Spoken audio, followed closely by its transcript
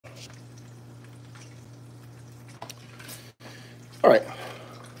All right.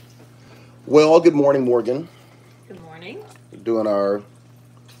 Well, good morning, Morgan. Good morning. We're doing our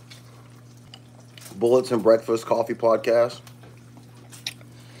Bullets and Breakfast Coffee podcast.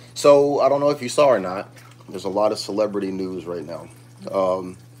 So, I don't know if you saw or not. There's a lot of celebrity news right now.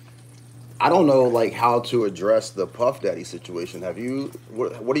 I don't know, like, how to address the Puff Daddy situation. Have you?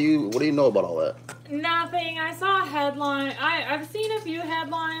 What do you know about all that? Nothing. I saw a headline. I've seen a few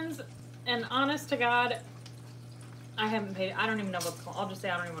headlines, and honest to God, I haven't paid. I don't even know what's going on. I'll just say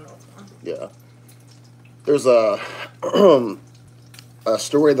I don't even know what's going on. Yeah. There's a a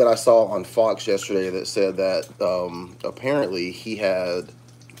story that I saw on Fox yesterday that said that apparently he had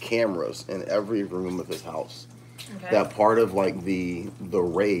cameras in every room of his house. Okay. That part of like the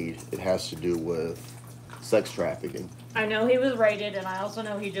raid, it has to do with sex trafficking. I know he was raided, and I also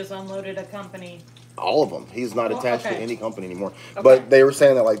know he just unloaded a company. All of them. He's not attached to okay. any company anymore. Okay. But they were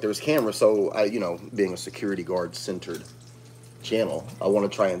saying that like there's cameras. So I, being a security guard centered channel, I want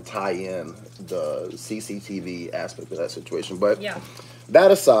to try and tie in the CCTV aspect of that situation. But Yeah.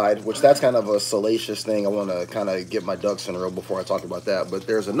 that aside, which that's kind of a salacious thing, I want to kind of get my ducks in a row before I talk about that. But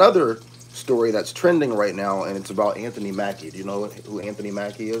there's another story that's trending right now, and it's about Anthony Mackie. Do you know who Anthony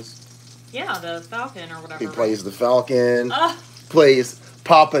Mackie is? Yeah, the Falcon or whatever. He plays the Falcon, Ugh. plays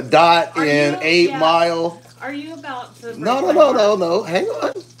Papa Dot Are in you- 8 yeah. Mile. Are you about to? break No. my heart? Hang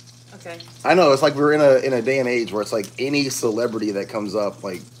on. Okay. I know, it's like we're in a day and age where it's like any celebrity that comes up,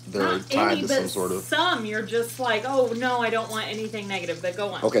 like they're Not tied any, to but some sort of... some. You're just like, oh no, I don't want anything negative. But go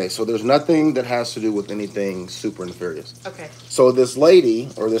on. Okay, so there's nothing that has to do with anything super nefarious. Okay. So this lady,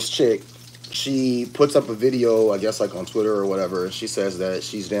 or this chick, she puts up a video, I guess like on Twitter or whatever, and she says that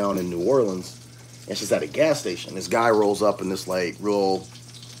she's down in New Orleans, and she's at a gas station. This guy rolls up in this like real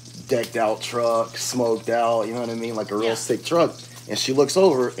decked out truck, smoked out, you know what I mean? Like a real sick truck. And she looks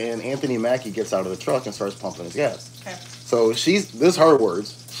over, and Anthony Mackie gets out of the truck and starts pumping his gas. Okay. So this is her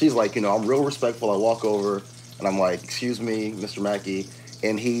words. She's like, I'm real respectful. I walk over, and I'm like, excuse me, Mr. Mackie.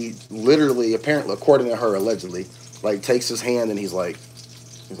 And he literally, apparently, according to her, allegedly, like takes his hand and he's like,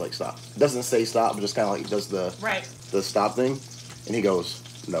 stop. Doesn't say stop, but just kind of like does the stop thing. And he goes,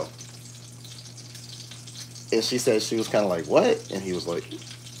 no. And she said she was kind of like, what? And he was like,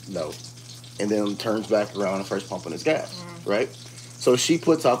 no. And then turns back around and starts pumping his gas, right? So she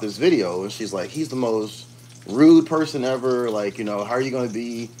puts out this video, and she's like, he's the most rude person ever. Like, how are you going to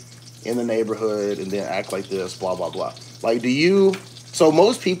be in the neighborhood and then act like this, blah, blah, blah. Like, so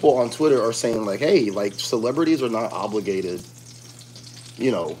most people on Twitter are saying, like, hey, like, celebrities are not obligated,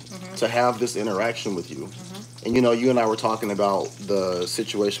 to have this interaction with you. And, you and I were talking about the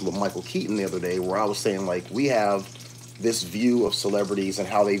situation with Michael Keaton the other day, where I was saying, like, we have this view of celebrities and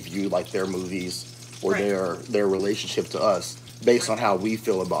how they view, like, their movies or their relationship to us based on how we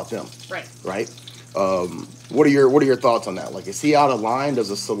feel about them. Right? What are your thoughts on that? Like, is he out of line?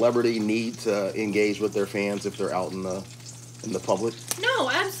 Does a celebrity need to engage with their fans if they're out in the public? No,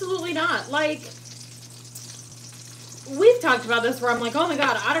 absolutely not. Like, we've talked about this where I'm like, oh my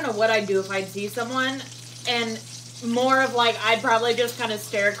God, I don't know what I'd do if I'd see someone. And more of like, I'd probably just kind of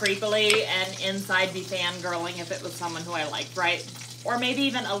stare creepily and inside be fangirling if it was someone who I liked, right? Or maybe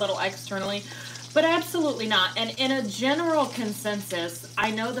even a little externally. But absolutely not. And in a general consensus,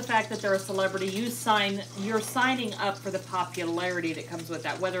 I know the fact that they're a celebrity, you're signing up for the popularity that comes with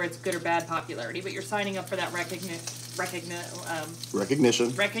that, whether it's good or bad popularity, but you're signing up for that recognition.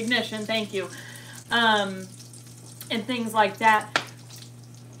 Recognition, thank you. And things like that.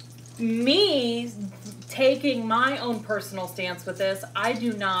 Me taking my own personal stance with this, I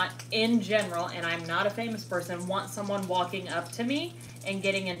do not, in general, and I'm not a famous person, want someone walking up to me and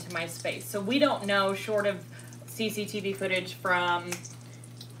getting into my space. So we don't know, short of CCTV footage from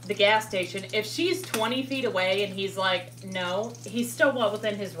the gas station, if she's 20 feet away and he's like, no, he's still well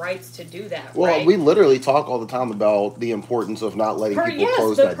within his rights to do that, well, right? We literally talk all the time about the importance of not letting people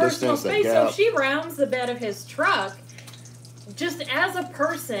close that distance, that gap. So if she rounds the bed of his truck, just as a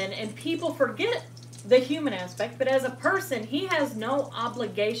person, and people forget the human aspect, but as a person, he has no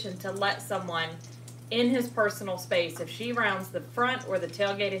obligation to let someone in his personal space. If she rounds the front or the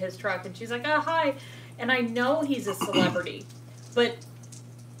tailgate of his truck and she's like, oh, hi, and I know he's a celebrity, but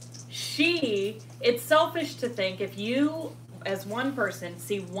it's selfish to think if you, as one person,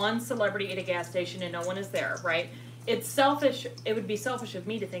 see one celebrity at a gas station and no one is there, right? It's selfish. It would be selfish of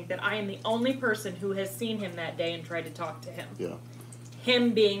me to think that I am the only person who has seen him that day and tried to talk to him. Yeah.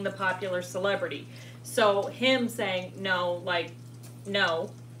 Him being the popular celebrity. So him saying no,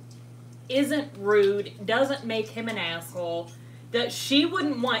 isn't rude, doesn't make him an asshole. That she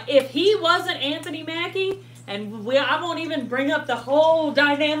wouldn't want, if he wasn't Anthony Mackie, and I won't even bring up the whole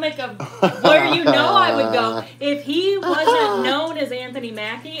dynamic of where I would go. If he wasn't known Anthony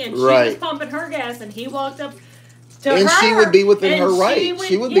Mackie, and she was pumping her gas, and he walked up to her. And she would be within her right.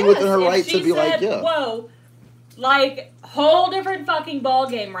 She would be within her right to be like, yeah. Whoa, like, whole different fucking ball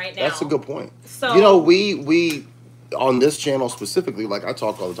game right now. That's a good point. So, you know, we on this channel specifically, like I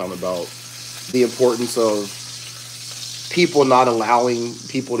talk all the time about the importance of people not allowing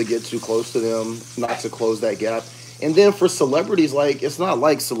people to get too close to them, not to close that gap. And then for celebrities, like, it's not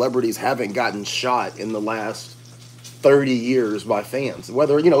like celebrities haven't gotten shot in the last 30 years by fans.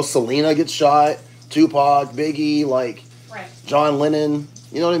 Whether, you know, Selena gets shot, Tupac, Biggie, like, John Lennon,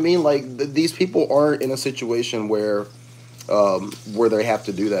 you know what I mean? Like, these people aren't in a situation where they have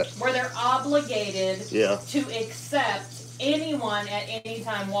to do that. Where they're obligated to accept anyone at any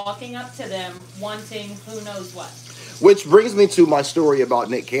time walking up to them wanting who knows what. Which brings me to my story about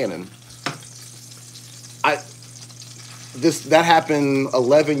Nick Cannon. That happened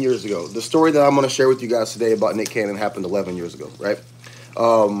 11 years ago. The story that I'm going to share with you guys today about Nick Cannon happened 11 years ago, right?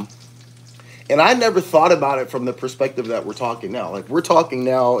 And I never thought about it from the perspective that we're talking now. Like, we're talking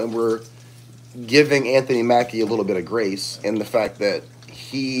now and we're giving Anthony Mackie a little bit of grace in the fact that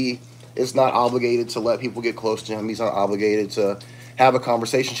he is not obligated to let people get close to him. He's not obligated to have a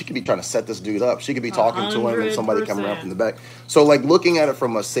conversation. She could be trying to set this dude up. She could be talking 100%. To him and somebody coming around from the back. So, like, looking at it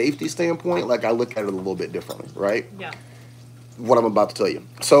from a safety standpoint, like, I look at it a little bit differently, right? Yeah. What I'm about to tell you.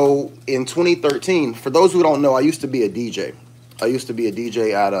 So, in 2013, for those who don't know, I used to be a DJ. I used to be a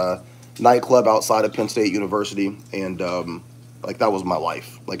DJ at a nightclub outside of Penn State University, and, like, that was my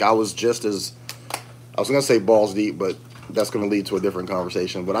life. Like, I was just as, I was going to say balls deep, but that's going to lead to a different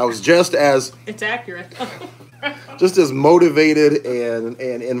conversation. But I was just as... It's accurate. just as motivated and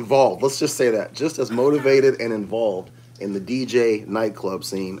involved. Let's just say that. Just as motivated and involved in the DJ nightclub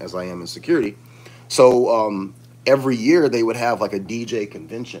scene as I am in security. So every year they would have like a DJ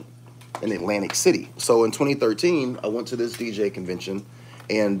convention in Atlantic City. So in 2013, I went to this DJ convention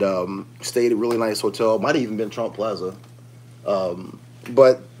and stayed at a really nice hotel. Might have even been Trump Plaza.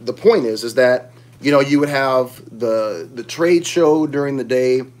 But the point is that, you know, you would have the trade show during the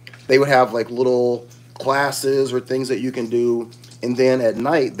day. They would have like little classes or things that you can do. And then at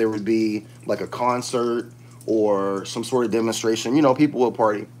night, there would be like a concert or some sort of demonstration. You know, people will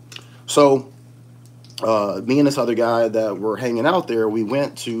party. So me and this other guy that were hanging out there, we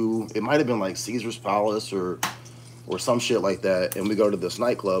went to, it might have been like Caesar's Palace or some shit like that. And we go to this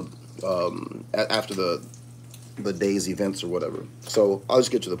nightclub after the day's events or whatever. So I'll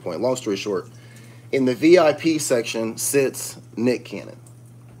just get to the point. Long story short, in the VIP section sits Nick Cannon.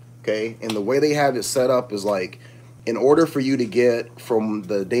 Okay, and the way they have it set up is like, in order for you to get from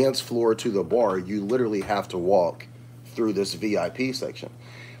the dance floor to the bar, you literally have to walk through this VIP section.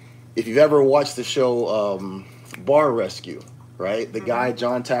 If you've ever watched the show Bar Rescue, right? The guy,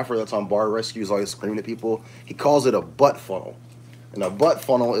 John Taffer, that's on Bar Rescue is always screaming at people. He calls it a butt funnel. And a butt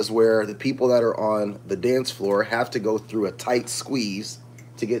funnel is where the people that are on the dance floor have to go through a tight squeeze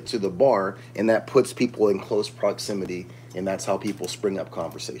to get to the bar, and that puts people in close proximity, and that's how people spring up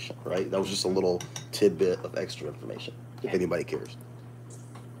conversation, right? That was just a little tidbit of extra information, if anybody cares.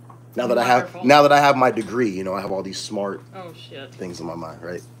 Now that I have my degree, you know, I have all these smart things in my mind,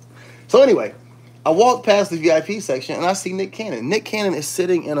 right? So anyway, I walked past the VIP section, and I see Nick Cannon. Nick Cannon is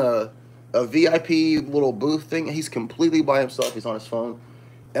sitting in a VIP little booth thing, and he's completely by himself. He's on his phone.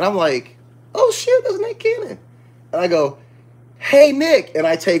 And I'm like, oh, shit, that's Nick Cannon. And I go, hey, Nick. And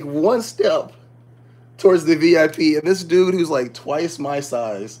I take one step towards the VIP, and this dude who's like twice my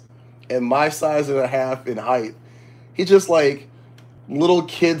size and my size and a half in height, he just like little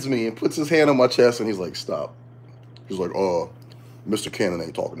kids me and puts his hand on my chest, and he's like, stop. He's like, oh, Mr. Cannon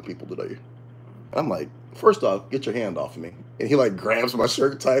ain't talking to people today. And I'm like, first off, get your hand off of me. And he like grabs my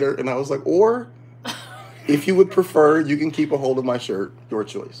shirt tighter, and I was like, or if you would prefer, you can keep a hold of my shirt, your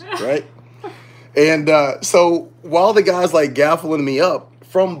choice, right? And so while the guy's like gaffling me up,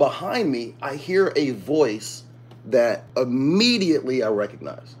 from behind me, I hear a voice that immediately I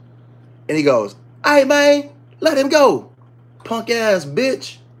recognize. And he goes, hey, man, let him go. Punk ass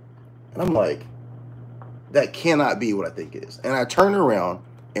bitch. And I'm like, that cannot be what I think it is. And I turn around,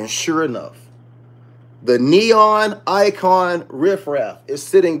 and sure enough, the neon icon Riff Raff is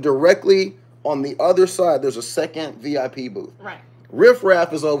sitting directly on the other side. There's a second VIP booth. Right. Riff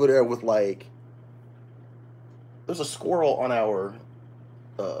Raff is over there with like, there's a squirrel on our...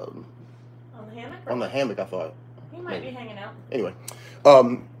 on the hammock? On the hammock, I thought. He might be hanging out. Anyway.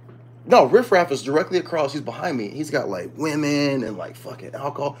 No, Riff Raff is directly across. He's behind me. He's got like women and like fucking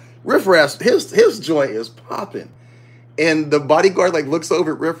alcohol. Riff Raff, his joint is popping. And the bodyguard like looks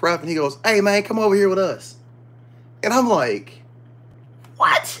over at Riff Raff and he goes, hey man, come over here with us. And I'm like,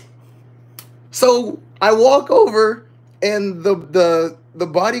 what? So I walk over And the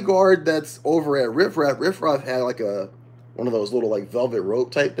bodyguard that's over at Riff Raff had like one of those little like velvet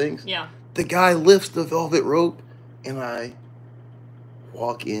rope type things. Yeah. The guy lifts the velvet rope, and I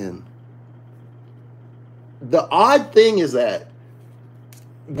walk in. The odd thing is that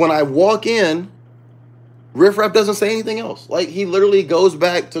when I walk in, Riff Raff doesn't say anything else. Like, he literally goes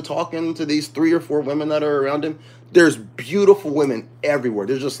back to talking to these 3 or 4 women that are around him. There's beautiful women everywhere.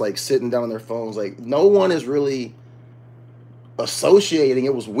 They're just like sitting down on their phones. Like, no one is really associating.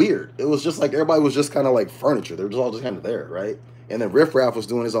 It was weird. It was just like everybody was just kind of like furniture. They were just all just kind of there, right? And then Riff Raff was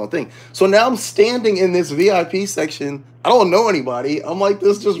doing his own thing. So now I'm standing in this VIP section. I don't know anybody. I'm like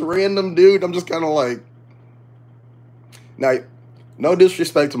this just random dude. I'm just kind of like, now, no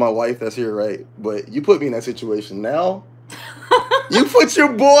disrespect to my wife that's here, right? But you put me in that situation now. You put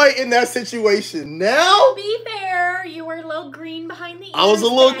your boy in that situation now. To be fair, you were a little green behind the ears. I was a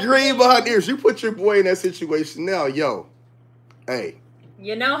little green behind the ears. You put your boy in that situation now. Yo, hey.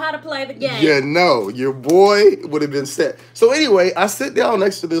 You know how to play the game. Yeah, no, your boy would have been set. So anyway, I sit down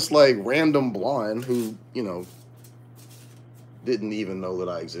next to this like random blonde who, you know, didn't even know that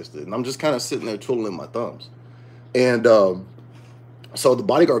I existed. And I'm just kind of sitting there twiddling my thumbs. And so the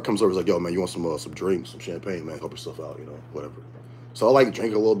bodyguard comes over, he's like, yo, man, you want some drinks, some champagne, man, help yourself out, you know, whatever. So I like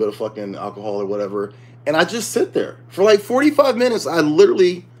drink a little bit of fucking alcohol or whatever. And I just sit there for like 45 minutes. I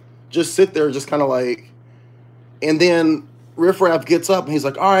literally just sit there just kind of like, and then Riff Raff gets up and he's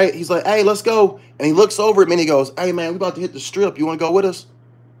like, all right. He's like, hey, let's go. And he looks over at me and he goes, hey, man, we about to hit the strip. You want to go with us?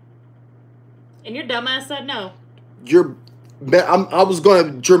 And your dumbass said no. I was going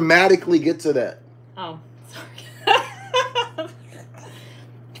to dramatically get to that. Oh, sorry.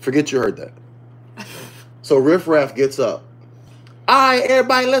 Forget you heard that. So Riff Raff gets up. All right,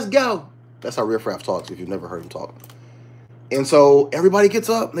 everybody, let's go. That's how Riff Raff talks if you've never heard him talk. And so everybody gets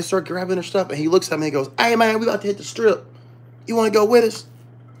up and they start grabbing their stuff. And he looks at me and goes, hey, man, we about to hit the strip. You want to go with us?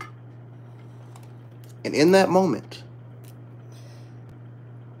 And in that moment,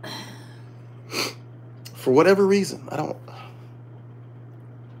 for whatever reason, Come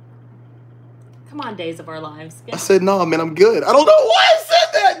on, Days of Our Lives. I said, no, man, I'm good. I don't know why I said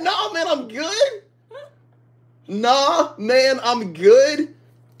that. No, man, I'm good. Nah, man, I'm good.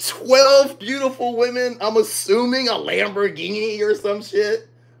 12 beautiful women. I'm assuming a Lamborghini or some shit.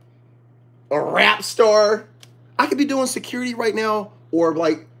 A rap star. I could be doing security right now, or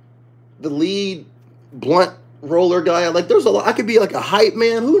like the lead blunt roller guy. Like, there's a lot. I could be like a hype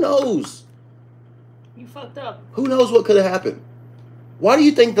man. Who knows? You fucked up. Who knows what could have happened? Why do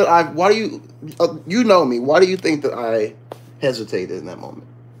you think that you know me. Why do you think that I hesitated in that moment?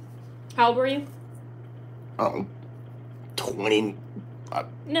 How old were you? 20,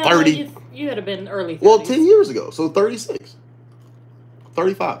 no, 30. You had been early 30s. Well, 10 years ago. So 36.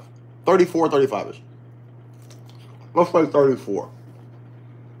 35. 34, 35-ish. Let's say 34.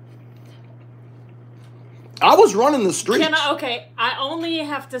 I was running the streets. I only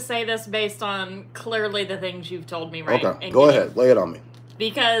have to say this based on clearly the things you've told me, right? Okay, go ahead. Lay it on me.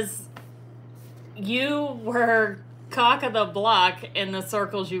 Because you were cock of the block in the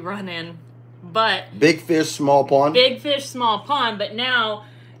circles you run in, but... Big fish, small pond. Big fish, small pond, but now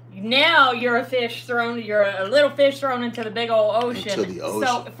you're a little fish thrown into the big old ocean. Into the ocean.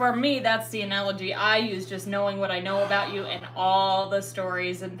 So for me, that's the analogy I use, just knowing what I know about you and all the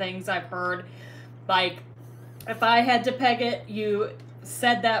stories and things I've heard. Like, if I had to peg it, you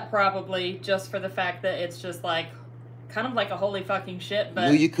said that probably just for the fact that it's just like, kind of like a holy fucking shit, but...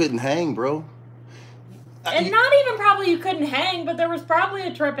 Knew you couldn't hang, bro. And not even probably you couldn't hang, but there was probably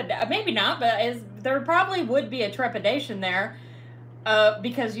a trepidation. Maybe not, but there probably would be a trepidation there.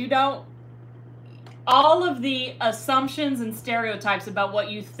 Because you don't... All of the assumptions and stereotypes about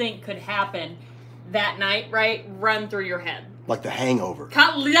what you think could happen that night, right, run through your head. Like The Hangover.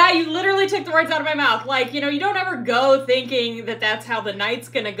 Yeah, you literally took the words out of my mouth. Like, you know, you don't ever go thinking that that's how the night's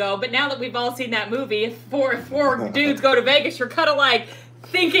gonna go. But now that we've all seen that movie, if four dudes go to Vegas, you're kind of like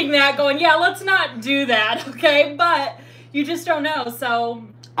thinking that, going, yeah, let's not do that, okay? But you just don't know, so...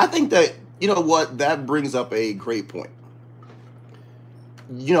 I think that, you know what, that brings up a great point.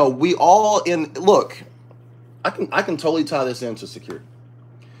 You know, we all look, I can totally tie this into security.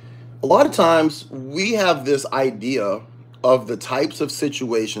 A lot of times we have this idea of the types of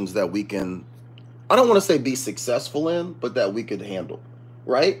situations that we can, I don't want to say be successful in, but that we could handle,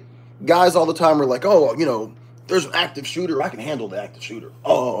 right? Guys all the time are like, oh, you know, there's an active shooter, I can handle the active shooter.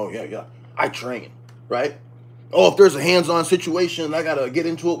 Oh, yeah, I train, right? Oh, if there's a hands-on situation, I got to get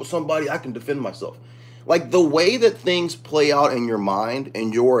into it with somebody, I can defend myself. Like, the way that things play out in your mind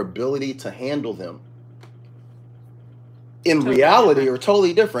and your ability to handle them in Totally reality different. are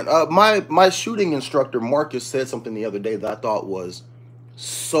totally different. My shooting instructor Marcus said something the other day that I thought was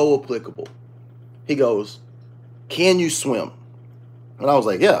so applicable. He goes, "Can you swim?" And I was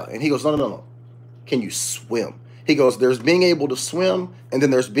like, "Yeah." And he goes, "No, no, no, no. Can you swim?" He goes, "There's being able to swim, and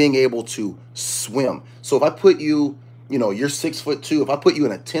then there's being able to swim. So if I put you, you're 6'2". If I put you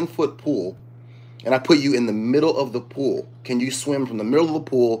in a 10-foot pool, and I put you in the middle of the pool, can you swim from the middle of the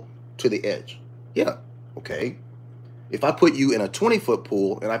pool to the edge?" Yeah. Okay. If I put you in a 20-foot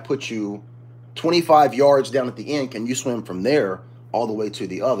pool and I put you 25 yards down at the end, can you swim from there all the way to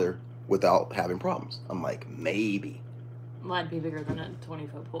the other without having problems? I'm like, maybe. Might be bigger than a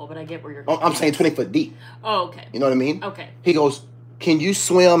 20-foot pool, but I get where you're Oh, going. I'm saying 20 foot deep. Oh, okay. You know what I mean? Okay. He goes, "Can you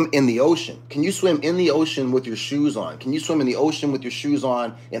swim in the ocean? Can you swim in the ocean with your shoes on? Can you swim in the ocean with your shoes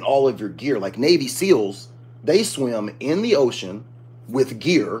on and all of your gear?" Like Navy SEALs, they swim in the ocean with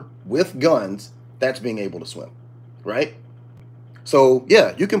gear, with guns. That's being able to swim, right? So,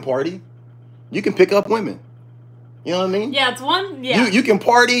 yeah, you can party. You can pick up women. You know what I mean? Yeah, it's one. Yeah. You can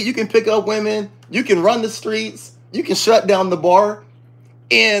party. You can pick up women. You can run the streets. You can shut down the bar.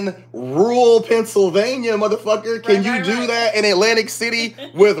 In rural Pennsylvania, motherfucker, can you do that in Atlantic City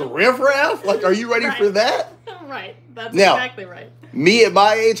with Riff Raff? Like, are you ready for that? Right. That's Now, exactly right. Me at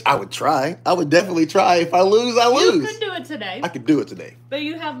my age, I would try. I would definitely try. If I lose, I lose. You could do it today. I could do it today. But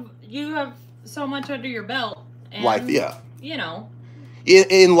you have so much under your belt. And, Life, yeah.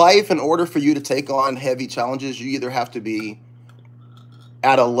 In life, in order for you to take on heavy challenges, you either have to be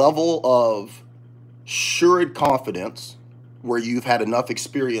at a level of assured confidence where you've had enough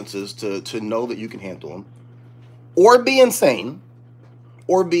experiences to know that you can handle them, or be insane,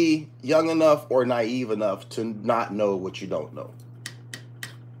 or be young enough or naive enough to not know what you don't know.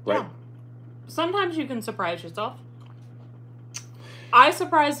 Right? Yeah. Sometimes you can surprise yourself. I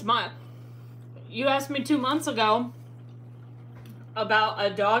surprised you asked me 2 months ago about a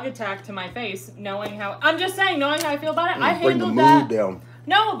dog attack to my face, knowing how I feel about it. I Bring the handled mood that. down.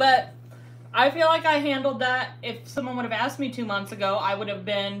 No, but I feel like I handled that. If someone would have asked me 2 months ago, I would have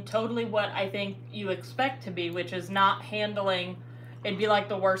been totally what I think you expect to be, which is not handling. It'd be like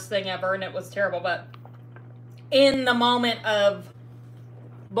the worst thing ever, and it was terrible. But in the moment of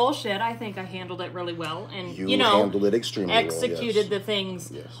bullshit, I think I handled it really well, and You handled it extremely well, executed yes. the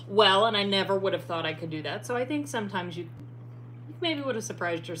things Yes. well, and I never would have thought I could do that. So I think sometimes you maybe would have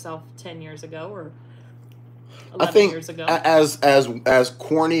surprised yourself 10 years ago or 11 years ago. As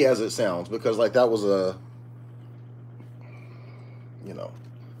corny as it sounds, because like that was an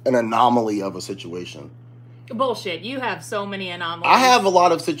anomaly of a situation. Bullshit. You have so many anomalies. I have a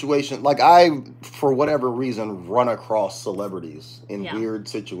lot of situations, like I, for whatever reason, run across celebrities in weird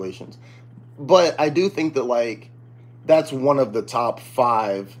situations. But I do think that like that's one of the top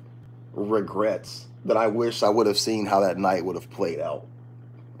 5 regrets that I wish I would have seen how that night would have played out.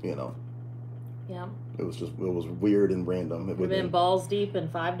 Yeah. It was weird and random. It would have been balls deep in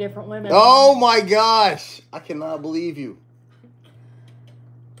 5 different women. Oh my gosh. I cannot believe you.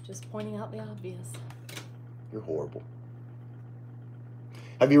 Just pointing out the obvious. You're horrible.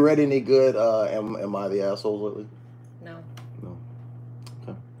 Have you read any good Am I the Asshole lately? No.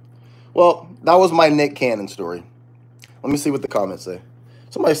 Okay. Well, that was my Nick Cannon story. Let me see what the comments say.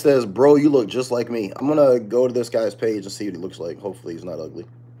 Somebody says, "Bro, you look just like me." I'm going to go to this guy's page and see what he looks like. Hopefully he's not ugly.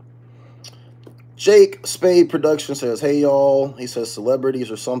 Jake Spade Production says, "Hey, y'all." He says,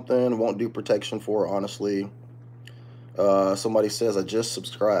 "Celebrities or something. Won't do protection for, honestly." Somebody says, "I just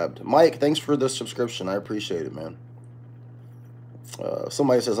subscribed." Mike, thanks for the subscription. I appreciate it, man.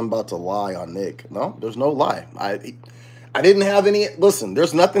 Somebody says, "I'm about to lie on Nick." No, there's no lie. I didn't have any. Listen,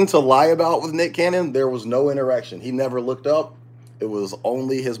 there's nothing to lie about with Nick Cannon. There was no interaction. He never looked up. It was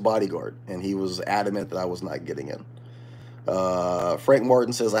only his bodyguard, and he was adamant that I was not getting in. Frank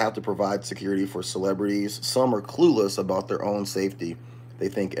Martin says, "I have to provide security for celebrities. Some are clueless about their own safety. They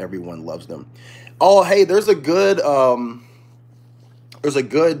think everyone loves them." Oh, hey, there's a good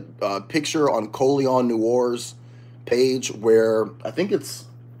picture on Coleon Noir's page where I think I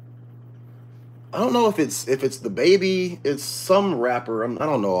don't know if it's the baby. It's some rapper. I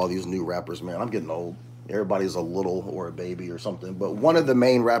don't know all these new rappers, man. I'm getting old. Everybody's a little or a baby or something. But one of the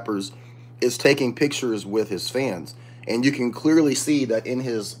main rappers is taking pictures with his fans. And you can clearly see that in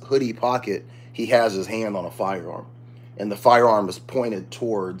his hoodie pocket, he has his hand on a firearm. And the firearm is pointed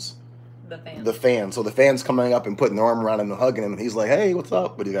towards the fan. So the fan's coming up and putting their arm around him and hugging him. And he's like, "Hey, what's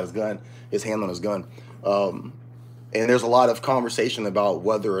up?" But he got his hand on his gun. And there's a lot of conversation about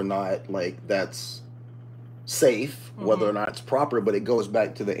whether or not like that's safe, whether or not it's proper. But it goes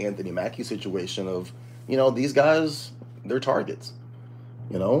back to the Anthony Mackie situation of, these guys, they're targets,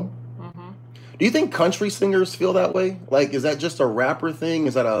 Do you think country singers feel that way? Like, is that just a rapper thing?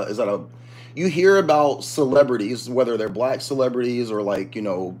 Is that a you hear about celebrities, whether they're black celebrities or like, you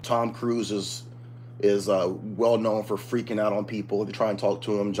know, Tom Cruise is well known for freaking out on people to try and talk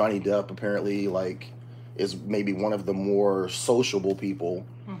to him. Johnny Depp apparently like is maybe one of the more sociable people.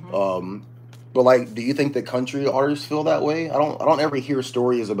 Mm-hmm. But like, do you think that country artists feel that way? I don't ever hear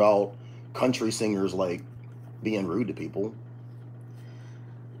stories about country singers like being rude to people.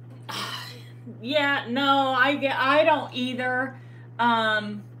 Yeah, no, I don't either.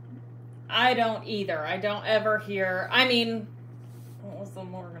 I don't either. I don't ever hear. I mean, what was the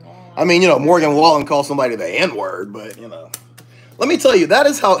Morgan Wallen? I mean, you know, Morgan Wallen called somebody the N-word, but you know, let me tell you, that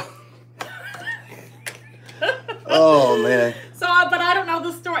is how. Oh man. So, but I don't know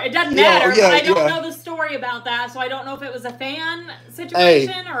the story. It doesn't matter. But I don't know the story about that, so I don't know if it was a fan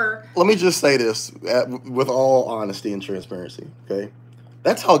situation or. Let me just say this with all honesty and transparency. Okay,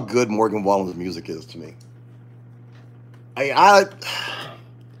 that's how good Morgan Wallen's music is to me. I'm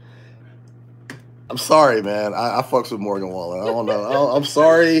sorry, man. I fucks with Morgan Wallen. I don't know. I'm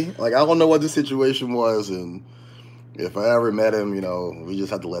sorry. Like, I don't know what the situation was, and if I ever met him, you know, we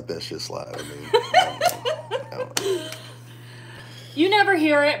just have to let that shit slide. I mean, I don't know. You never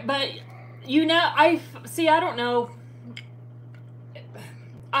hear it, but you know, I don't know.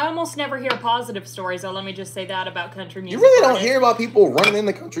 I almost never hear positive stories, though. Let me just say that about country music. You really don't hear about people running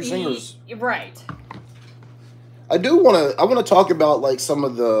into country singers. Right. I want to talk about, like, some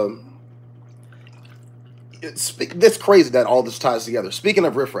of the... It's crazy that all this ties together. Speaking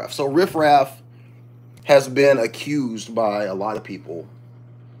of Riff Raff. So Riff Raff has been accused by a lot of people,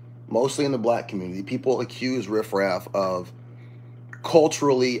 mostly in the black community. People accuse Riff Raff of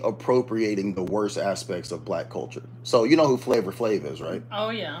culturally appropriating the worst aspects of black culture. So you know who Flavor Flav is, right? Oh,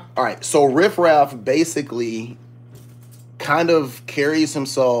 yeah. All right. So Riff Raff basically kind of carries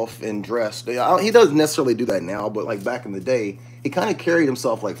himself and dressed. He doesn't necessarily do that now, but like back in the day, he kind of carried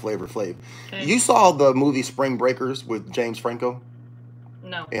himself like Flavor Flav. Okay. You saw the movie Spring Breakers with James Franco?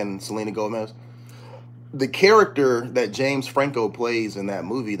 No. And Selena Gomez? The character that James Franco plays in that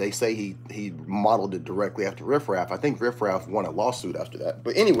movie, they say he modeled it directly after Riff Raff. I think Riff Raff won a lawsuit after that.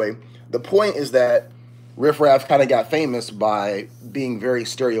 But anyway, the point is that Riff Raff kind of got famous by being very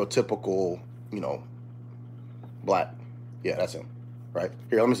stereotypical, you know, black. Yeah, that's him. Right?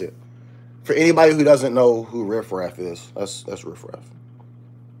 Here, let me see it. For anybody who doesn't know who Riff Raff is, that's Riff Raff.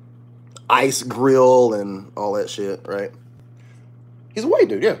 Ice grill and all that shit, right? He's a white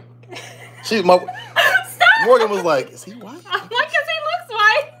dude, yeah. Morgan was like, is he white? I'm like, because he looks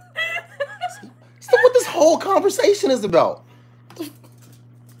white. That's what this whole conversation is about.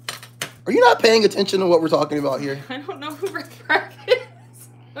 Are you not paying attention to what we're talking about here? I don't know who Riff Raff is.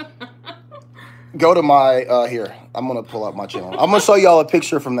 Go to my, here. I'm going to pull up my channel. I'm going to show y'all a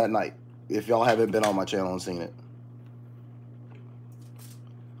picture from that night, if y'all haven't been on my channel and seen it.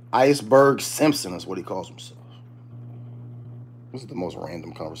 Iceberg Simpson is what he calls himself. This is the most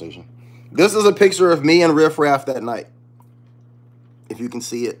random conversation. This is a picture of me and Riff Raff that night. If you can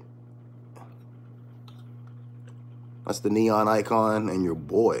see it. That's the neon icon and your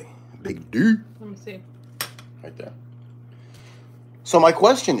boy, Big D. Let me see. Right there. So my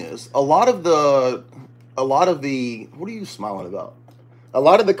question is, a lot of the, what are you smiling about? A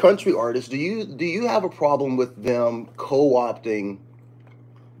lot of the country artists, do you have a problem with them co-opting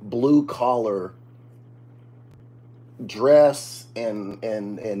blue collar dress and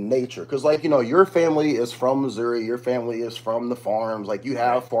nature? Because, like, you know, your family is from Missouri, your family is from the farms, like you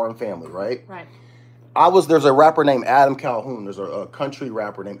have farm family, right? Right. There's a rapper named Adam Calhoun. There's a country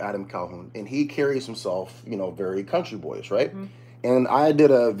rapper named Adam Calhoun, and he carries himself, you know, very country boyish, right? Mm-hmm. And I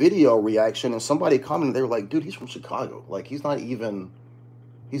did a video reaction, and somebody commented, they were like, dude, he's from Chicago. Like, he's not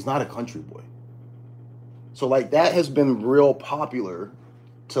a country boy. So, like, that has been real popular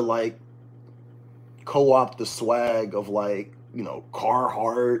to, like, co-opt the swag of, like, you know,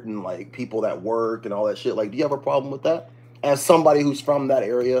 Carhartt and, like, people that work and all that shit. Like, do you have a problem with that? As somebody who's from that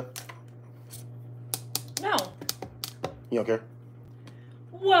area? No. You don't care?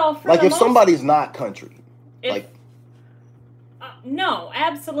 Well, like, if somebody's not country, no,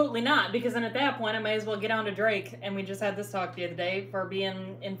 absolutely not. Because then at that point, I may as well get on to Drake. And we just had this talk the other day for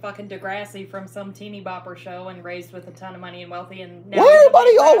being in fucking Degrassi from some teeny bopper show and raised with a ton of money and wealthy. And now why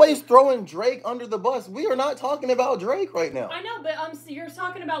everybody always throwing Drake under the bus? We are not talking about Drake right now. I know, but you're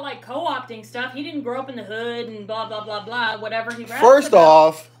talking about like co-opting stuff. He didn't grow up in the hood and blah blah blah blah. Whatever he raps First about.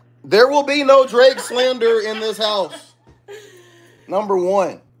 off, there will be no Drake slander in this house. Number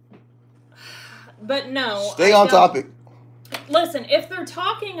one. But no. Stay on topic. Listen, if they're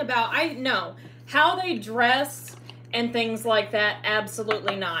talking about, I know how they dress and things like that,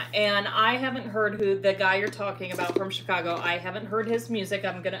 absolutely not. And I haven't heard who the guy you're talking about from Chicago, I haven't heard his music,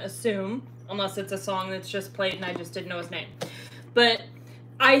 I'm going to assume, unless it's a song that's just played and I just didn't know his name. But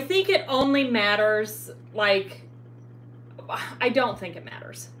I think it only matters, like, I don't think it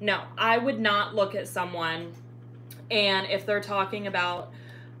matters. No, I would not look at someone and if they're talking about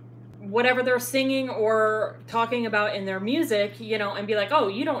whatever they're singing or talking about in their music, you know, and be like, oh,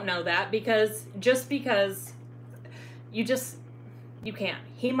 you don't know that because you can't.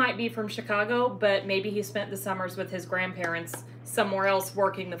 He might be from Chicago, but maybe he spent the summers with his grandparents somewhere else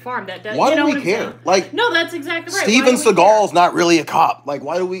working the farm. That does, why do we care? Like, no, that's exactly right. Steven Seagal's not really a cop. Like,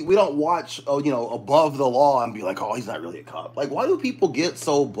 why do we don't watch, you know, Above the Law and be like, oh, he's not really a cop. Like, why do people get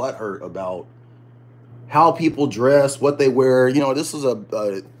so butthurt about how people dress, what they wear? You know, this is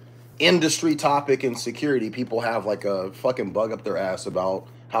a industry topic in security. People have like a fucking bug up their ass about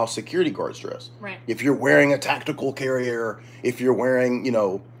how security guards dress. Right. If you're wearing a tactical carrier, if you're wearing, you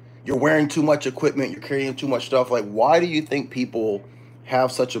know, you're wearing too much equipment, you're carrying too much stuff. Like, why do you think people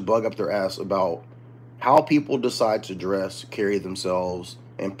have such a bug up their ass about how people decide to dress, carry themselves,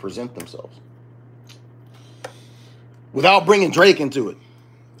 and present themselves? Without bringing Drake into it.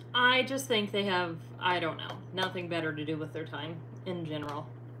 I just think they have, I don't know, nothing better to do with their time in general.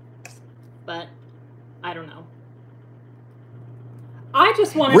 But I don't know. I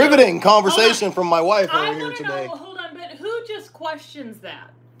just want to riveting conversation from my wife over here today. Hold on, but who just questions that?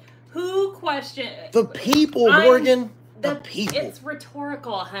 Who questions the people, Morgan? The people. It's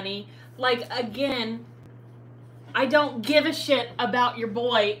rhetorical, honey. Like, again, I don't give a shit about your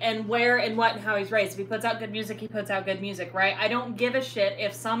boy and where and what and how he's raised. If he puts out good music, he puts out good music, right? I don't give a shit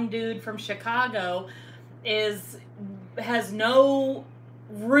if some dude from Chicago has no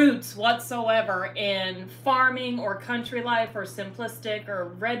roots whatsoever in farming or country life or simplistic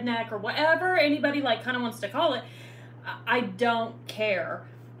or redneck or whatever anybody like kind of wants to call it. I don't care.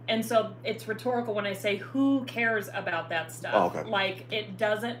 And so it's rhetorical when I say who cares about that stuff. Oh, okay. Like, it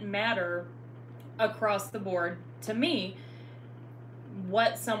doesn't matter across the board to me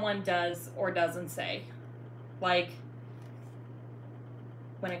what someone does or doesn't say, like,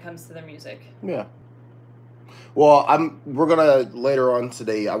 when it comes to their music. Yeah. Well, we're gonna later on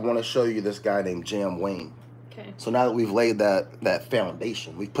today. I want to show you this guy named Jam Wayne. Okay. So now that we've laid that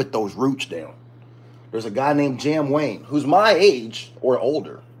foundation, we've put those roots down. There's a guy named Jam Wayne who's my age or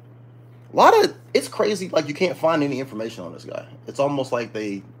older. It's crazy. Like, you can't find any information on this guy. It's almost like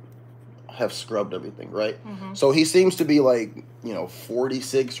they have scrubbed everything, right? Mm-hmm. So he seems to be like,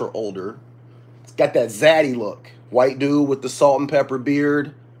 46 or older. He's got that zaddy look. White dude with the salt and pepper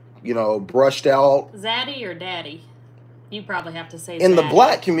beard. Brushed out. Zaddy or daddy? You probably have to say in zaddy. the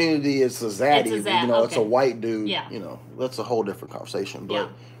black community, it's a zaddy. It's a It's a white dude. Yeah. That's a whole different conversation. But, yeah.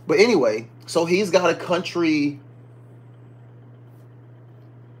 But anyway, so he's got a country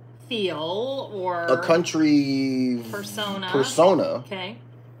feel or a country persona. Okay.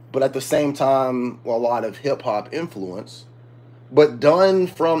 But at the same time, a lot of hip hop influence. But done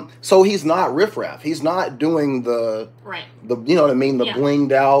from, so he's not Riff Raff. He's not doing the you know what I mean, the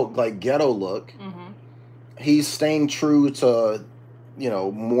blinged out like ghetto look. Mm-hmm. He's staying true to,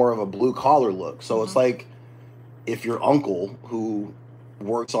 more of a blue collar look. So it's like if your uncle who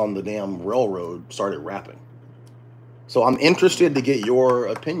works on the damn railroad started rapping. So I'm interested to get your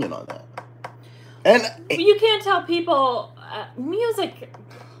opinion on that. And you can't tell people music.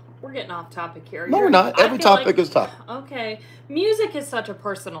 We're getting off topic here. No, we're not. Every topic is topic. Okay. Music is such a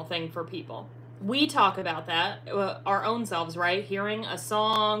personal thing for people. We talk about that, our own selves, right? Hearing a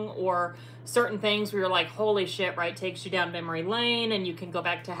song or certain things where you're like, holy shit, right? Takes you down memory lane and you can go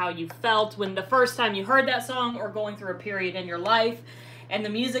back to how you felt when the first time you heard that song or going through a period in your life and the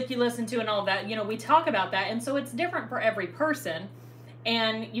music you listen to and all that. We talk about that. And so it's different for every person.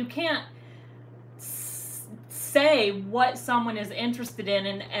 And you can't say what someone is interested in,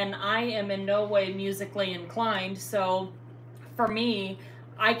 and I am in no way musically inclined, so for me,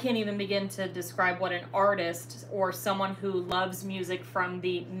 I can't even begin to describe what an artist or someone who loves music from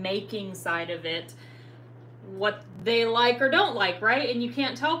the making side of it, what they like or don't like, right? And you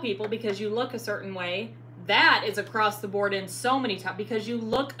can't tell people because you look a certain way. That is across the board in so many times, because you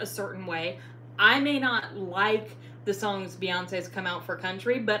look a certain way. I may not like the songs Beyonce's come out for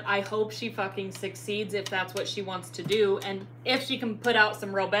country, but I hope she fucking succeeds if that's what she wants to do, and if she can put out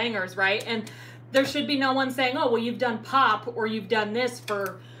some real bangers, right? And there should be no one saying, oh, well, you've done pop or you've done this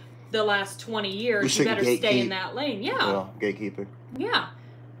for the last 20 years. You better stay in that lane. Yeah. Gatekeeping. Yeah.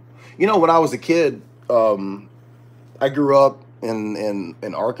 When I was a kid, I grew up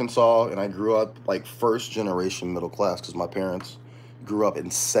in Arkansas, and I grew up like first generation middle class because my parents grew up in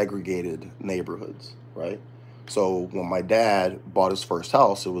segregated neighborhoods, right? So when my dad bought his first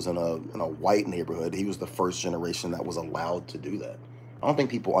house, it was in a white neighborhood. He was the first generation that was allowed to do that. I don't think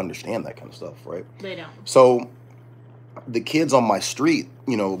people understand that kind of stuff, right? They don't. So the kids on my street,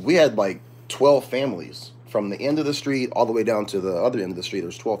 you know, we had like 12 families from the end of the street all the way down to the other end of the street.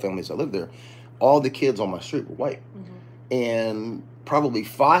 There's 12 families that lived there. All the kids on my street were white. Mm-hmm. And probably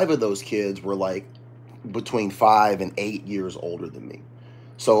 5 of those kids were like between 5 and 8 years older than me.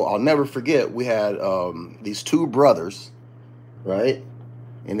 So I'll never forget, we had these 2 brothers, right?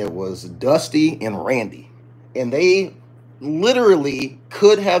 And it was Dusty and Randy. And they literally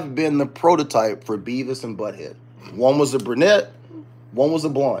could have been the prototype for Beavis and Butthead. One was a brunette, one was a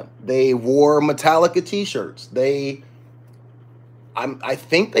blonde. They wore Metallica t-shirts. I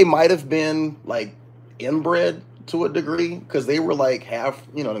think they might have been like inbred to a degree because they were like half,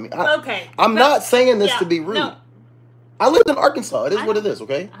 you know what I mean? I'm not saying this to be rude. No. I lived in Arkansas. It is what it is,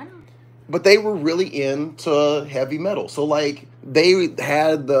 okay? I know. But they were really into heavy metal. So, like, they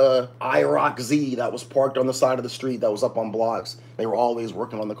had the IROC Z that was parked on the side of the street that was up on blocks. They were always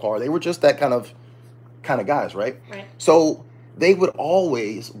working on the car. They were just that kind of guys, right? Right. So, they would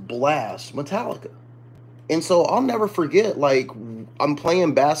always blast Metallica. And so, I'll never forget, like, I'm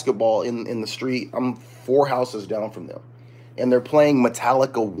playing basketball in the street. I'm 4 houses down from them. And they're playing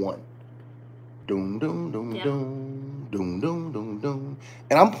Metallica 1. Doom, doom, doom, doom. Doom, doom, doom, doom.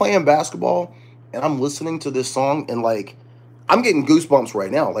 And I'm playing basketball and I'm listening to this song and like I'm getting goosebumps right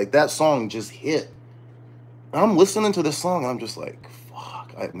now. Like that song just hit. And I'm listening to this song and I'm just like,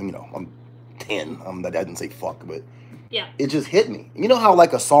 fuck. I'm 10. I didn't say fuck, but yeah, it just hit me. You know how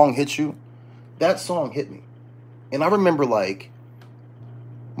like a song hits you? That song hit me. And I remember like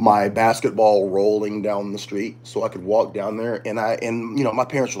my basketball rolling down the street so I could walk down there and my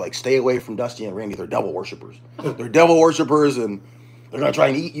parents were like, stay away from Dusty and Randy. They're devil worshippers. They're devil worshippers and they're gonna try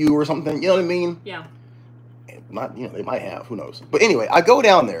and eat you or something. You know what I mean? Yeah. Not, they might have, who knows. But anyway, I go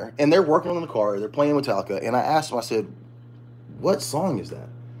down there and they're working on the car, they're playing Metallica, and I asked them, I said, what song is that?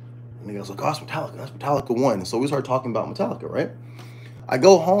 And he goes, like, oh, it's Metallica, that's Metallica 1. And so we started talking about Metallica, right? I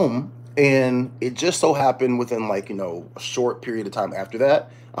go home and it just so happened within like, a short period of time after that,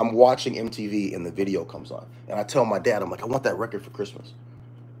 I'm watching MTV and the video comes on. And I tell my dad, I'm like, I want that record for Christmas.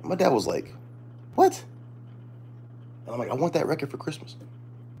 And my dad was like, what? And I'm like, I want that record for Christmas.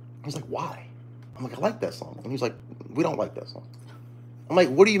 He's like, why? I'm like, I like that song. And he's like, we don't like that song. I'm like,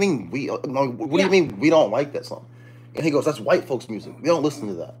 what do you mean do you mean we don't like that song? And he goes, that's white folks' music. We don't listen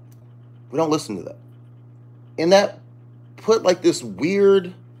to that. We don't listen to that. And that put like this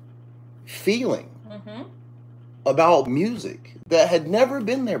weird feeling about music that had never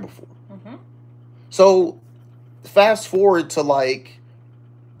been there before. So fast forward to like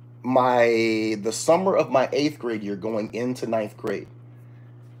the summer of my 8th grade year going into 9th grade.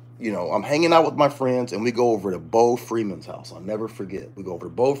 I'm hanging out with my friends and we go over to Bo Freeman's house. I'll never forget. We go over to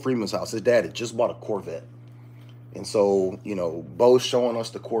Bo Freeman's house. His dad had just bought a Corvette. And so, Bo's showing us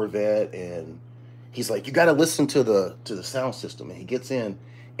the Corvette and he's like, you got to listen to the sound system. And he gets in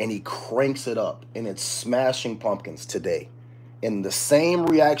and he cranks it up and it's Smashing Pumpkins Today. And the same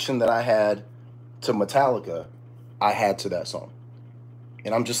reaction that I had to Metallica, I had to that song.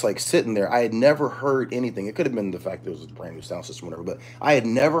 And I'm just like sitting there. I had never heard anything. It could have been the fact that it was a brand new sound system or whatever, but I had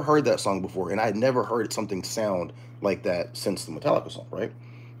never heard that song before. And I had never heard something sound like that since the Metallica song, right?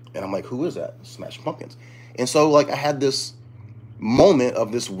 And I'm like, who is that? Smashing Pumpkins. And so like I had this moment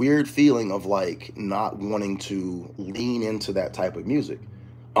of this weird feeling of like not wanting to lean into that type of music.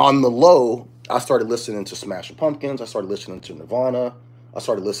 On the low, I started listening to Smashing Pumpkins. I started listening to Nirvana. I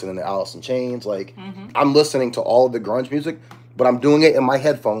started listening to Alice in Chains. Like I'm listening to all of the grunge music, but I'm doing it in my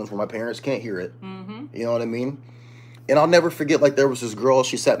headphones where my parents can't hear it. You know what I mean? And I'll never forget, like, there was this girl,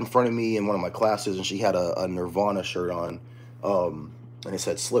 she sat in front of me in one of my classes, and she had a Nirvana shirt on, and it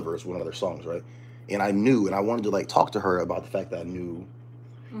said Slivers, one of their songs, right? And I knew, and I wanted to, like, talk to her about the fact that I knew.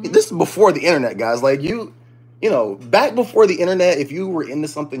 This is before the internet, guys. Like, back before the internet, if you were into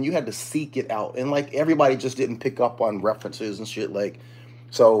something, you had to seek it out. And, like, everybody just didn't pick up on references and shit, like,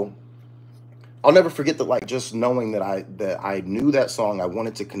 so I'll never forget that, like, just knowing that I knew that song. I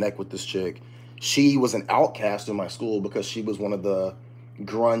wanted to connect with this chick. She was an outcast in my school because she was one of the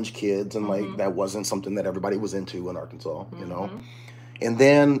grunge kids, and like that wasn't something that everybody was into in Arkansas, you know. And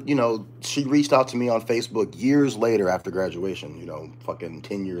then, she reached out to me on Facebook years later after graduation, fucking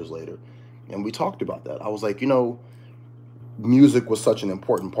 10 years later. And we talked about that. I was like, music was such an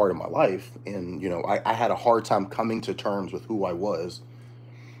important part of my life. And, I had a hard time coming to terms with who I was,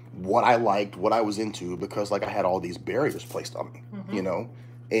 what I liked, what I was into, because like I had all these barriers placed on me,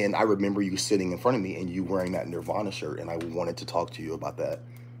 and I remember you sitting in front of me and you wearing that Nirvana shirt, and I wanted to talk to you about that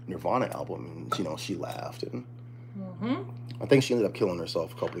Nirvana album, and she laughed, and Mm-hmm. I think she ended up killing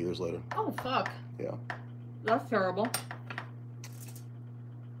herself a couple of years later. Oh, fuck. Yeah. That's terrible.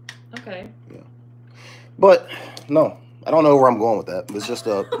 Okay. Yeah. But, no. I don't know where I'm going with that. It's just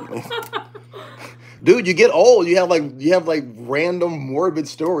dude, you get old. You have like random morbid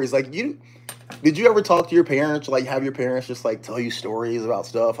stories. Like, did you ever talk to your parents? Like, have your parents just like tell you stories about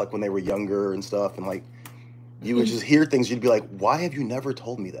stuff like when they were younger and stuff, and like you would just hear things. You'd be like, why have you never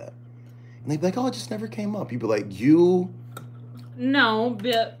told me that? And they'd be like, oh, it just never came up. You'd be like, you. No,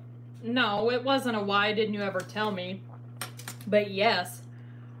 it wasn't a why didn't you ever tell me. But yes,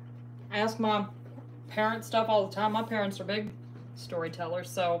 I ask my parents stuff all the time. My parents are big storytellers,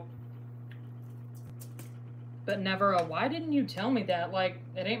 so. But never a why didn't you tell me that? Like,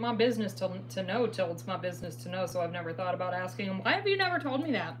 it ain't my business to know till it's my business to know. So I've never thought about asking them, why have you never told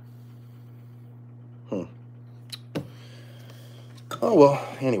me that? Oh well.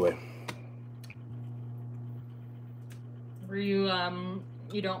 Anyway. Were you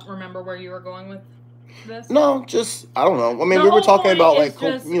you don't remember where you were going with this? No, just I don't know. I mean, we were talking about like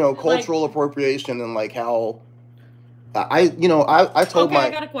cultural appropriation and like how I told I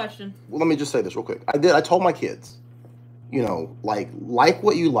got a question. Well, let me just say this real quick. I told my kids, like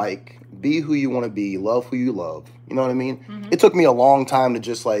what you like, be who you want to be, love who you love. You know what I mean? Mm-hmm. It took me a long time to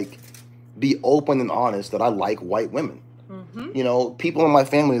just like be open and honest that I like white women. Mm-hmm. People in my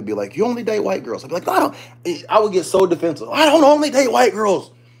family would be like, you only date white girls. I'd be like, I would get so defensive. I don't only date white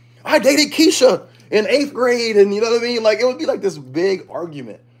girls. I dated Keisha in 8th grade. And you know what I mean? Like, it would be like this big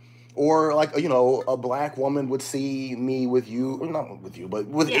argument. Or like, a black woman would see me with you, or not with you, but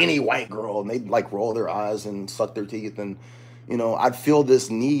with any white girl. And they'd like roll their eyes and suck their teeth. And, I'd feel this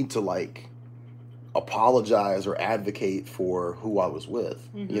need to like apologize or advocate for who I was with.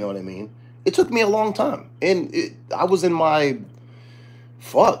 Mm-hmm. You know what I mean? It took me a long time. And I was in my,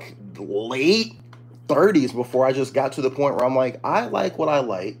 late 30s before I just got to the point where I'm like, I like what I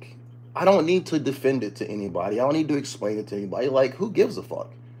like. I don't need to defend it to anybody. I don't need to explain it to anybody. Like, who gives a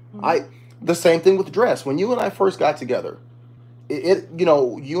fuck? Mm-hmm. The same thing with dress. When you and I first got together,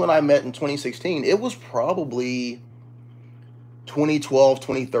 you and I met in 2016. It was probably 2012,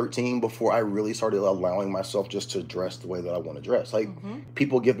 2013 before I really started allowing myself just to dress the way that I want to dress. Like,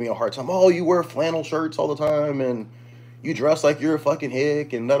 people give me a hard time. Oh, you wear flannel shirts all the time and you dress like you're a fucking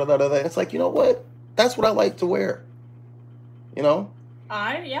hick and da-da-da-da-da. It's like, you know what? That's what I like to wear.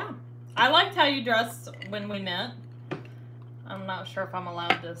 I liked how you dressed when we met. I'm not sure if I'm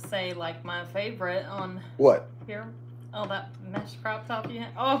allowed to say like my favorite on what here. Oh, that mesh crop top you had.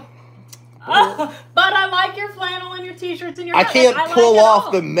 Oh, but I like your flannel and your t-shirts and your. I can't pull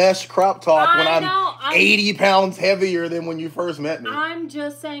off the mesh crop top when I'm 80 pounds heavier than when you first met me. I'm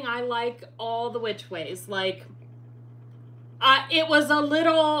just saying I like all the which ways. Like, it was a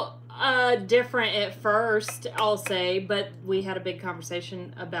little different at first, I'll say, but we had a big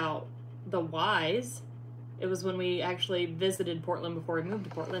conversation about the whys. It was when we actually visited Portland before we moved to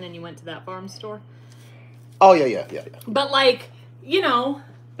Portland, and you went to that farm store. Oh, yeah. But, like,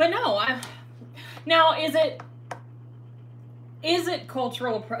 but no. Now, is it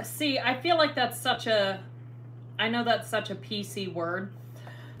cultural? See, I feel like that's such a... I know that's such a PC word.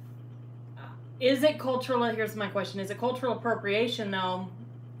 Is it cultural... Here's my question. Is it cultural appropriation, though,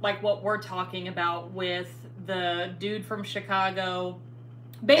 like what we're talking about with the dude from Chicago...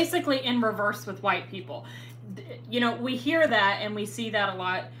 Basically in reverse with white people. We hear that and we see that a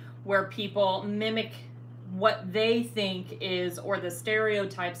lot where people mimic what they think is, or the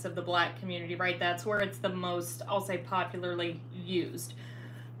stereotypes of the black community, right? That's where it's the most, I'll say, popularly used.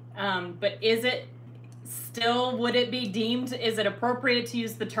 But is it still, would it be deemed, is it appropriate to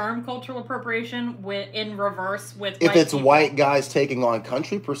use the term cultural appropriation in reverse with white people? If it's white guys taking on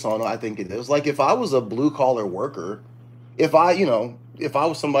country persona, I think it is. Like, if I was a blue-collar worker, if I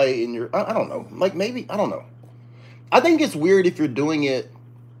was somebody in your, I don't know, like maybe, I don't know. I think it's weird if you're doing it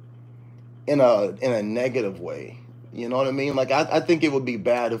in a negative way. You know what I mean? Like, I think it would be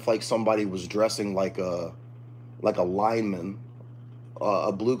bad if like somebody was dressing like a lineman,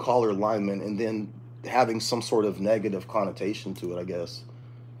 a blue collar lineman, and then having some sort of negative connotation to it. I guess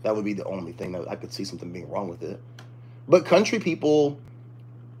that would be the only thing that I could see something being wrong with it. But country people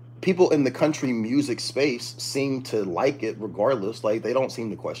in the country music space seem to like it regardless. Like, they don't seem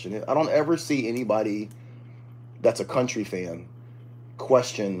to question it. I don't ever see anybody that's a country fan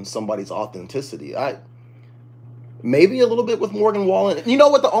question somebody's authenticity. Maybe a little bit with Morgan Wallen. You know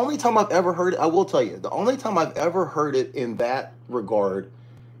what? The only time I've ever heard it, I will tell you, the only time I've ever heard it in that regard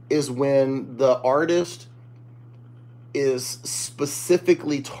is when the artist is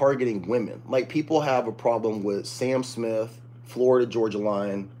specifically targeting women. Like, people have a problem with Sam Smith, Florida Georgia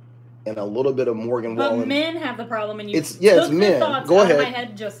Line, and a little bit of Morgan But Wallen. men have the problem, and you it's men. Thoughts Go out ahead. of my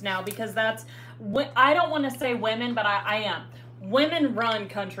head just now, because that's I don't want to say women, but I am. Women run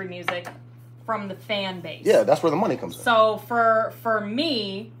country music from the fan base. Yeah, that's where the money comes in. So for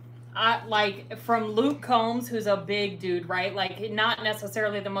me, I like from Luke Combs, who's a big dude, right? Like not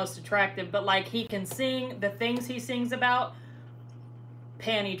necessarily the most attractive, but like he can sing the things he sings about.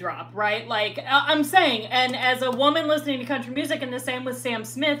 Panty drop, right? Like I'm saying, and as a woman listening to country music, and the same with Sam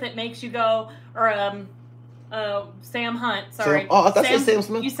Smith, it makes you go, or Sam Hunt, sorry. I thought you said Sam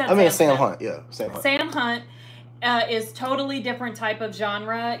Smith. You said Sam Hunt, yeah, Sam Hunt. Sam Hunt is totally different type of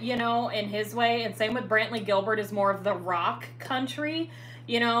genre, you know, in his way, and same with Brantley Gilbert is more of the rock country,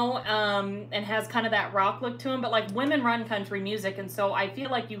 you know, and has kind of that rock look to him. But like women run country music, and so I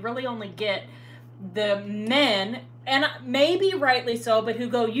feel like you really only get the men, and maybe rightly so, but who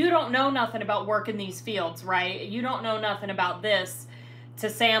go, you don't know nothing about working these fields, right? You don't know nothing about this, to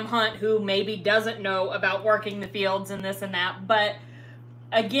Sam Hunt, who maybe doesn't know about working the fields and this and that. But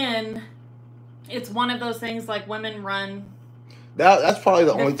again, it's one of those things like women run. That's probably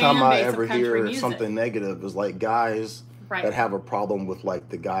the only time I base of ever country hear music. something negative is like guys Right. that have a problem with like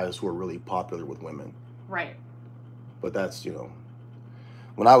the guys who are really popular with women. Right. But that's, you know,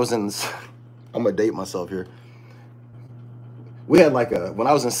 when I was in, I'm gonna date myself here. We had like when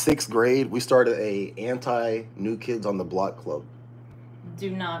I was in 6th grade, we started a anti-New Kids on the Block club. Do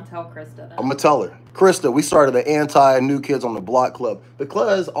not tell Krista that. I'm gonna tell her, Krista, we started an anti-New Kids on the Block club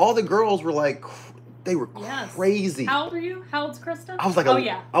because all the girls were like, they were crazy. How old are you? How old's Krista? I was like,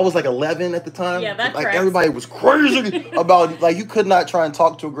 yeah. I was like 11 at the time. Yeah, that like tracks. everybody was crazy about like you could not try and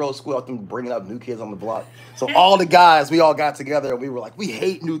talk to a girl at school without them bringing up New Kids on the Block. So all the guys, we all got together and we were like, we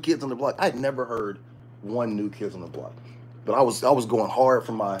hate New Kids on the Block. I had never heard one New Kids on the Block, but I was going hard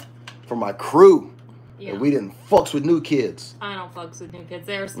for my crew. Yeah. And we didn't fucks with New Kids. I don't fucks with New Kids.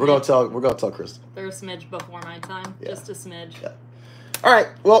 They're a smidge. We're gonna tell Krista. They're a smidge before my time. Yeah. Just a smidge. Yeah. All right.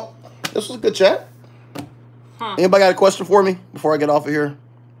 Well, this was a good chat. Huh. Anybody got a question for me before I get off of here?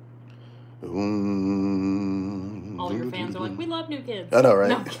 All your fans are like, we love New Kids. I know, right?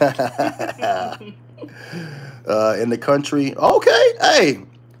 No. In the country. Okay. Hey,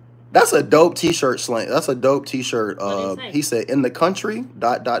 that's a dope t-shirt slang. That's a dope t-shirt. What do you say? He said, in the country, ...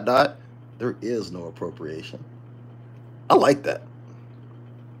 there is no appropriation. I like that.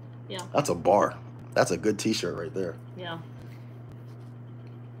 Yeah. That's a bar. That's a good t-shirt right there. Yeah.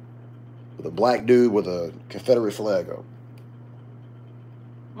 With a black dude with a Confederate flag on.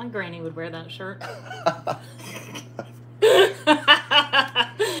 My granny would wear that shirt.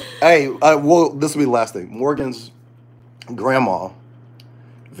 Hey, well, this will be the last thing. Morgan's grandma,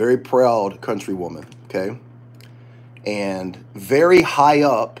 very proud country woman, okay? And very high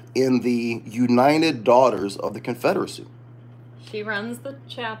up in the United Daughters of the Confederacy. She runs the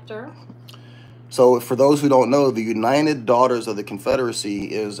chapter. So for those who don't know, the United Daughters of the Confederacy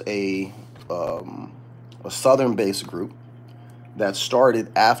is a Southern-based group that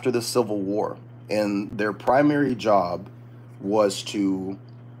started after the Civil War. And their primary job was to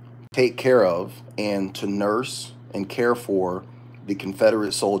take care of and to nurse and care for the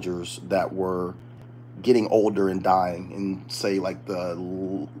Confederate soldiers that were getting older and dying in, say, like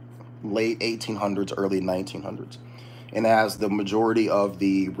the late 1800s, early 1900s. And as the majority of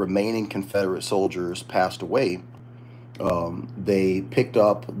the remaining Confederate soldiers passed away, they picked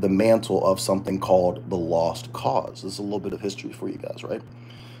up the mantle of something called the Lost Cause. This is a little bit of history for you guys, right?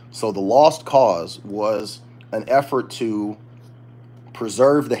 So the Lost Cause was an effort to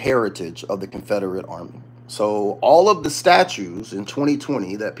preserve the heritage of the Confederate Army. So all of the statues in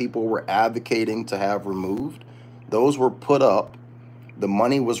 2020 that people were advocating to have removed, those were put up. The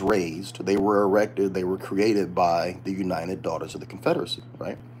money was raised. They were erected. They were created by the United Daughters of the Confederacy,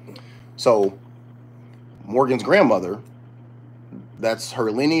 right? So Morgan's grandmother, that's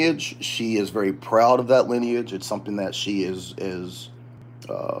her lineage. She is very proud of that lineage. It's something that she is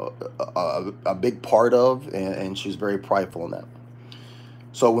a big part of, and she's very prideful in that.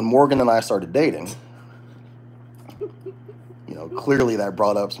 So when Morgan and I started dating, you know, clearly that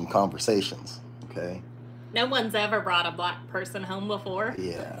brought up some conversations, okay? No one's ever brought a black person home before.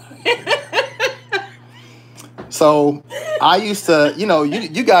 Yeah. So I used to, you know,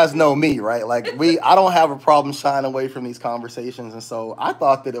 you guys know me, right? Like I don't have a problem shying away from these conversations. And so I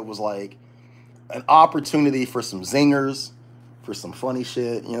thought that it was like an opportunity for some zingers, for some funny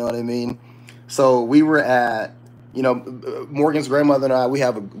shit. You know what I mean? So we were at, you know, Morgan's grandmother and I, we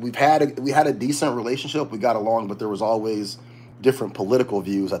had a decent relationship. We got along, but there was always different political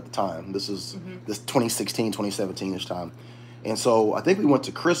views at the time. This is this 2016, 2017-ish time. And so I think we went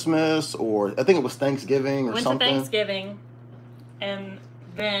to Christmas, or I think it was Thanksgiving or something. Went to Thanksgiving, and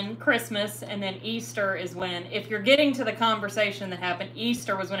then Christmas, and then Easter is when, if you're getting to the conversation that happened,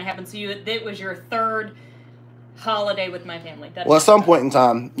 Easter was when it happened. So it was your third holiday with my family. Well, at some point in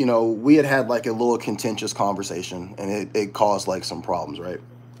time, you know, we had like a little contentious conversation, and it caused like some problems, right?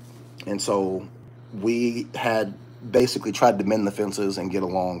 And so we had basically tried to mend the fences and get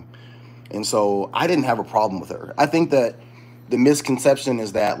along. And so I didn't have a problem with her. I think that the misconception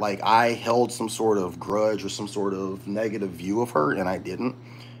is that like I held some sort of grudge or some sort of negative view of her, and I didn't.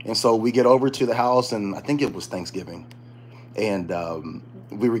 And so we get over to the house, and I think it was Thanksgiving, and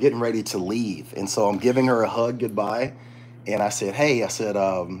we were getting ready to leave. And so I'm giving her a hug goodbye, and I said, hey, I said,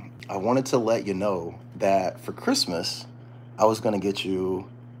 I wanted to let you know that for Christmas, I was going to get you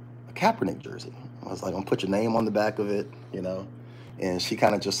a Kaepernick jersey. I was like, I'm going to put your name on the back of it, you know. And she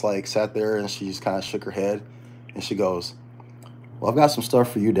kind of just like sat there, and she just kind of shook her head, and she goes, well, I've got some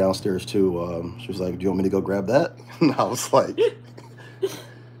stuff for you downstairs too. She was like, do you want me to go grab that? And I was like,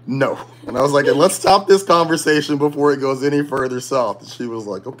 no. And I was like, let's stop this conversation before it goes any further south. And she was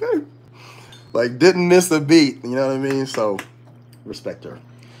like, okay. Like, didn't miss a beat. You know what I mean? So, respect her.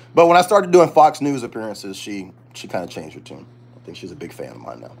 But when I started doing Fox News appearances, she kind of changed her tune. I think she's a big fan of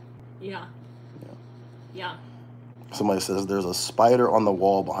mine now. Yeah. Yeah. Somebody says, there's a spider on the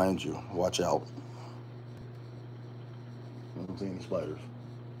wall behind you. Watch out. I don't see any spiders.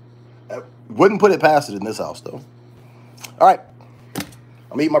 I wouldn't put it past it in this house, though. All right.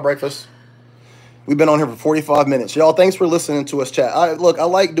 I'm eating my breakfast. We've been on here for 45 minutes. Y'all, thanks for listening to us chat. Look, I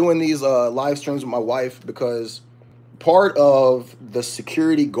like doing these live streams with my wife because part of the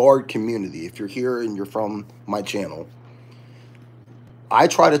security guard community, if you're here and you're from my channel, I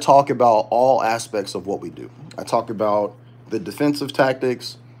try to talk about all aspects of what we do. I talk about the defensive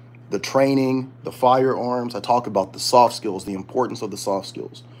tactics, the training, the firearms. I talk about the soft skills, the importance of the soft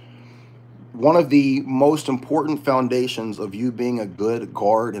skills. One of the most important foundations of you being a good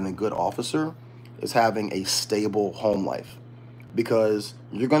guard and a good officer is having a stable home life, because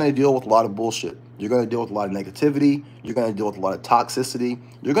you're going to deal with a lot of bullshit. You're going to deal with a lot of negativity. You're going to deal with a lot of toxicity.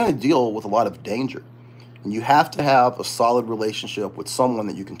 You're going to deal with a lot of danger. And you have to have a solid relationship with someone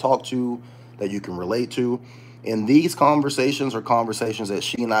that you can talk to, that you can relate to. And these conversations are conversations that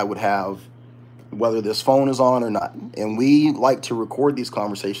she and I would have whether this phone is on or not. And we like to record these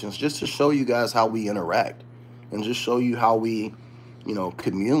conversations just to show you guys how we interact and just show you how we, you know,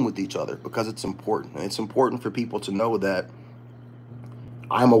 commune with each other, because it's important. And it's important for people to know that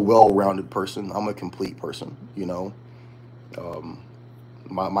I'm a well-rounded person. I'm a complete person, you know.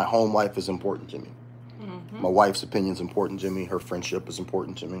 My home life is important to me. My wife's opinion is important to me. Her friendship is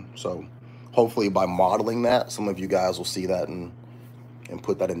important to me. So hopefully by modeling that, some of you guys will see that and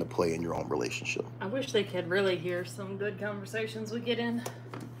put that into play in your own relationship. I wish they could really hear some good conversations we get in.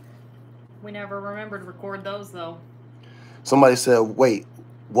 We never remember to record those, though. Somebody said, wait,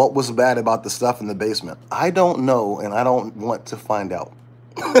 what was bad about the stuff in the basement? I don't know, and I don't want to find out.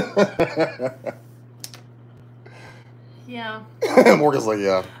 Yeah. Morgan's like,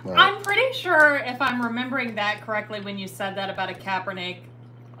 yeah. Right. I'm pretty sure, if I'm remembering that correctly, when you said that about a Kaepernick,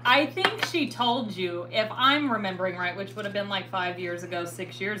 I think she told you, if I'm remembering right, which would have been like 5 years ago,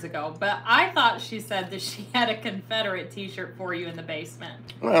 6 years ago, but I thought she said that she had a Confederate t-shirt for you in the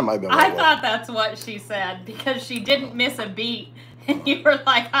basement. Well, that might be I thought that's what she said, because she didn't miss a beat, and you were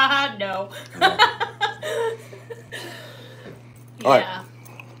like, haha, no. Yeah. All right.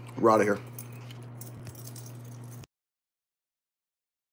 We're out of here.